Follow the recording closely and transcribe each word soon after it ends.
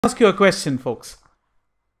Ask you a question, folks.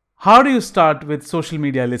 How do you start with social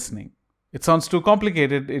media listening? It sounds too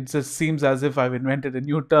complicated. It just seems as if I've invented a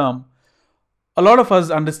new term. A lot of us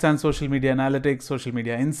understand social media analytics, social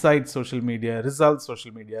media insights, social media results,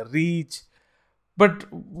 social media reach.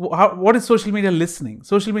 But what is social media listening?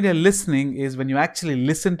 Social media listening is when you actually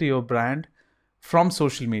listen to your brand from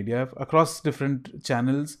social media across different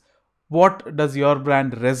channels. What does your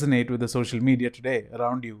brand resonate with the social media today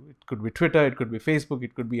around you? It could be Twitter, it could be Facebook,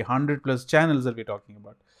 it could be 100 plus channels that we're talking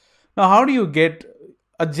about. Now, how do you get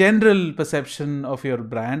a general perception of your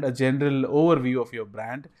brand, a general overview of your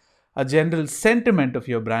brand, a general sentiment of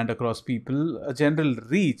your brand across people, a general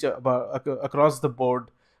reach across the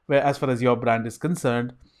board, where as far as your brand is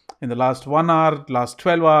concerned, in the last 1 hour, last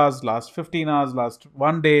 12 hours, last 15 hours, last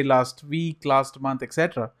one day, last week, last month,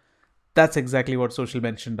 etc. That's exactly what Social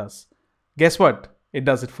Mention does. Guess what? It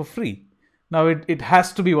does it for free. Now, it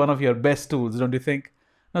has to be one of your best tools, don't you think?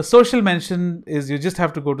 Now, Social Mention is you just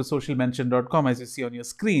have to go to socialmention.com as you see on your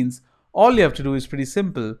screens. All you have to do is pretty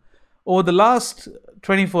simple. Over the last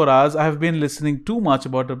 24 hours, I have been listening too much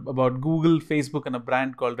about Google, Facebook, and a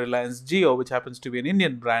brand called Reliance Jio, which happens to be an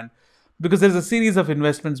Indian brand, because there's a series of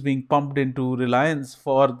investments being pumped into Reliance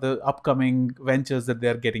for the upcoming ventures that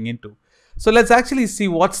they're getting into. So let's actually see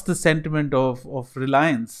what's the sentiment of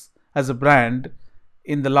Reliance as a brand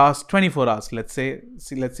in the last 24 hours. Let's see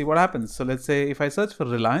what happens. So let's say if I search for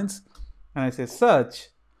Reliance and I say search,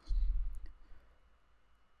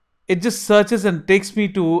 it just searches and takes me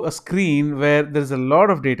to a screen where there's a lot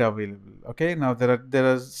of data available. Okay, now there are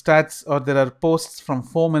stats, or there are posts from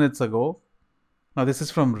 4 minutes ago. Now this is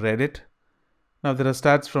from Reddit. Now there are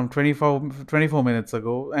stats from 24 minutes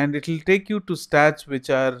ago, and it will take you to stats which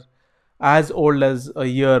are as old as a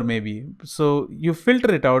year maybe. So you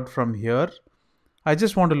filter it out from here. I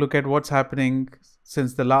just want to look at what's happening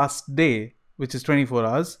since the last day, which is 24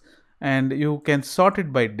 hours. And you can sort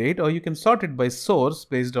it by date, or you can sort it by source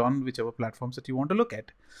based on whichever platforms that you want to look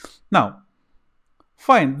at. Now,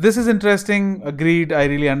 fine, this is interesting. Agreed. I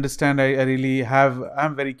really understand.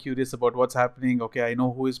 I'm very curious about what's happening. Okay, I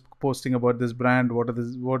know who is posting about this brand. What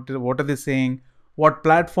are they saying? What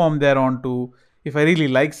platform they're on to? If I really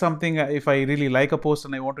like something, if I really like a post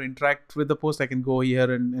and I want to interact with the post, I can go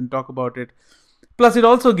here and talk about it. Plus, it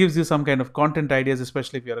also gives you some kind of content ideas,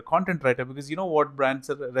 especially if you're a content writer, because you know what brands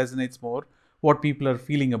resonates more, what people are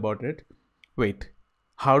feeling about it. Wait,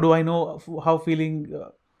 how do I know how feeling?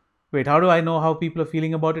 How do I know how people are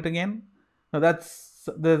feeling about it again? Now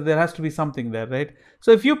there has to be something there, right? So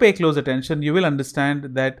if you pay close attention, you will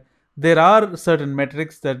understand that there are certain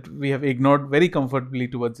metrics that we have ignored very comfortably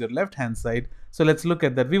towards your left hand side. So let's look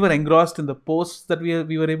at that. We were engrossed in the posts that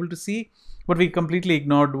we were able to see, but we completely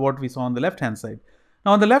ignored what we saw on the left hand side.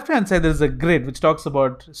 Now on the left hand side, there is a grid which talks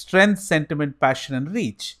about strength, sentiment, passion, and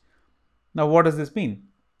reach. Now what does this mean?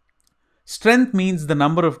 Strength means the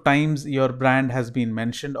number of times your brand has been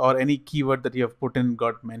mentioned, or any keyword that you have put in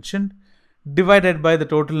got mentioned, divided by the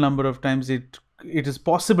total number of times it is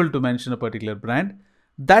possible to mention a particular brand.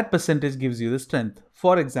 That percentage gives you the strength.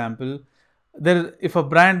 For example, if a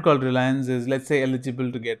brand called Reliance is, let's say,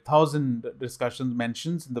 eligible to get 1,000 discussions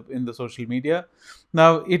mentions in the social media.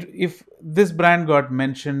 Now, if this brand got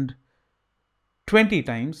mentioned 20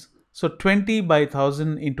 times, so 20 by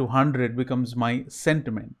 1,000 into 100 becomes my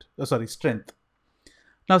strength.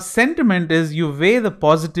 Now, sentiment is you weigh the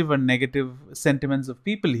positive and negative sentiments of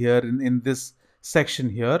people here in this section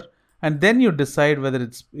here, and then you decide whether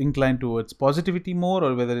it's inclined towards positivity more,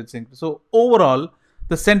 or whether it's so overall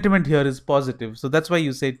the sentiment here is positive. So that's why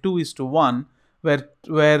you say 2:1, where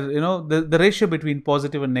the ratio between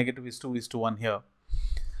positive and negative is 2:1 here.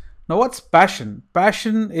 Now what's passion?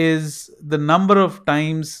 Passion is the number of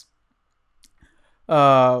times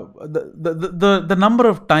the number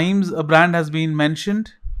of times a brand has been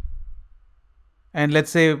mentioned. And let's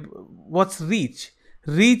say, what's reach?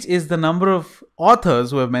 Reach is the number of authors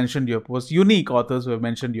who have mentioned your post, unique authors who have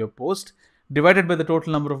mentioned your post, divided by the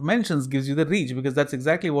total number of mentions gives you the reach, because that's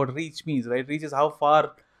exactly what reach means, right? Reach is how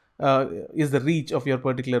far is the reach of your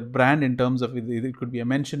particular brand in terms of it could be a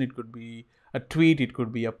mention, it could be a tweet, it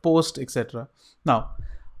could be a post, etc. Now,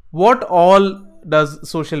 what all does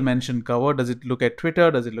Social Mention cover? Does it look at Twitter?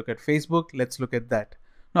 Does it look at Facebook? Let's look at that.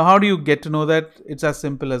 Now, how do you get to know that? It's as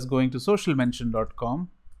simple as going to socialmention.com.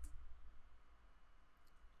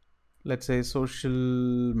 Let's say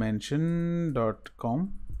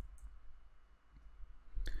socialmention.com.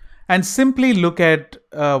 And simply look at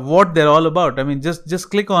what they're all about. I mean, just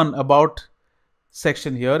click on About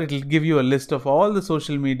section here. It will give you a list of all the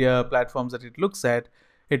social media platforms that it looks at.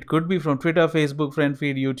 It could be from Twitter, Facebook,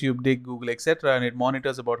 FriendFeed, YouTube, Digg, Google, etc. And it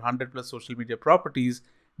monitors about 100 plus social media properties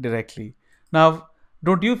directly. Now,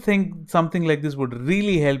 don't you think something like this would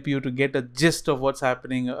really help you to get a gist of what's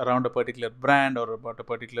happening around a particular brand or about a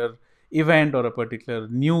particular event or a particular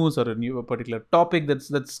news or a particular topic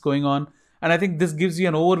that's going on? And I think this gives you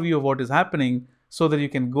an overview of what is happening so that you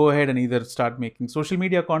can go ahead and either start making social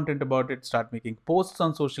media content about it, start making posts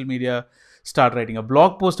on social media, start writing a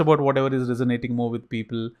blog post about whatever is resonating more with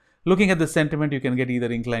people. Looking at the sentiment, you can get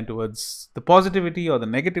either inclined towards the positivity or the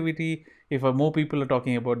negativity. If more people are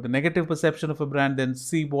talking about the negative perception of a brand, then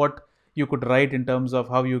see what you could write in terms of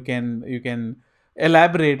how you can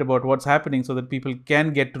elaborate about what's happening so that people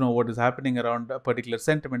can get to know what is happening around a particular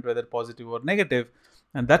sentiment, whether positive or negative.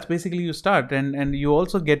 And that's basically you start, and you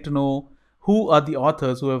also get to know who are the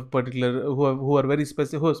authors who have particular who are very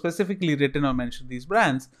specific, who have specifically written or mentioned these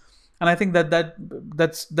brands. And I think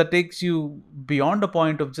that takes you beyond a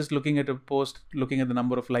point of just looking at a post, looking at the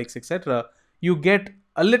number of likes, etc. You get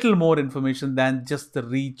a little more information than just the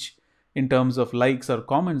reach in terms of likes or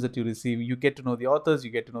comments that you receive. You get to know the authors, you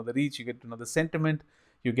get to know the reach, you get to know the sentiment,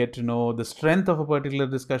 you get to know the strength of a particular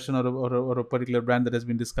discussion or a particular brand that has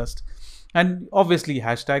been discussed. And obviously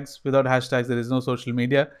hashtags. Without hashtags there is no social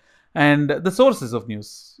media. And the sources of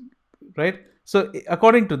news, right? So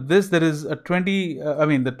according to this, there is a 20.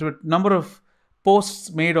 The number of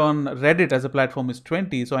posts made on Reddit as a platform is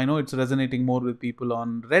 20. So I know it's resonating more with people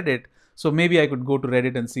on Reddit. So maybe I could go to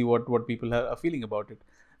Reddit and see what people are feeling about it.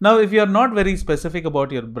 Now, if you are not very specific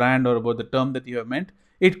about your brand or about the term that you have meant,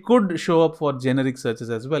 it could show up for generic searches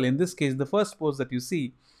as well. In this case, the first post that you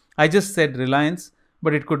see, I just said Reliance,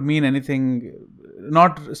 but it could mean anything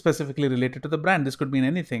not specifically related to the brand. This could mean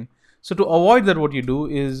anything. So to avoid that, what you do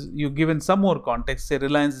is you give in some more context, say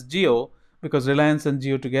Reliance Jio, because Reliance and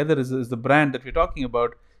Jio together is the brand that we're talking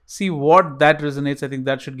about. See what that resonates. I think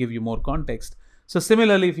that should give you more context. So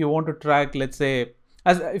similarly, if you want to track, let's say,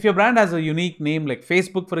 as if your brand has a unique name like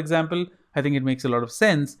Facebook, for example, I think it makes a lot of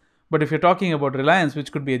sense. But if you're talking about Reliance,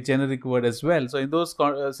 which could be a generic word as well, so in those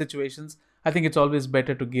situations, I think it's always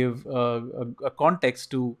better to give a context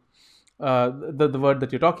to the word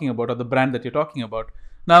that you're talking about or the brand that you're talking about.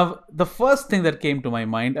 Now, the first thing that came to my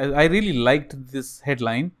mind, I really liked this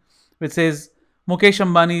headline, which says Mukesh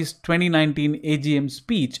Ambani's 2019 AGM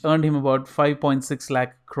speech earned him about 5.6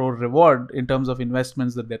 lakh crore reward in terms of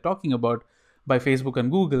investments that they're talking about by Facebook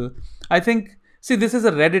and Google. I think, see, this is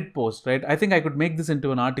a Reddit post, right? I think I could make this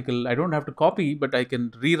into an article. I don't have to copy, but I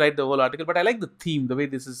can rewrite the whole article. But I like the theme, the way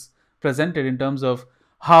this is presented in terms of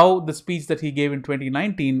how the speech that he gave in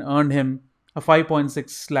 2019 earned him a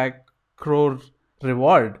 5.6 lakh crore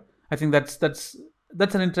reward. I think that's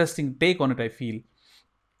an interesting take on it, I feel.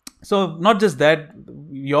 So not just that,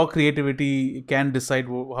 your creativity can decide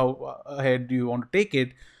how ahead you want to take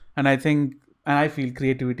it. And I feel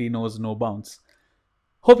creativity knows no bounds.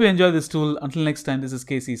 Hope you enjoy this tool. Until next time, this is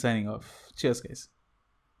Casey signing off. Cheers, guys.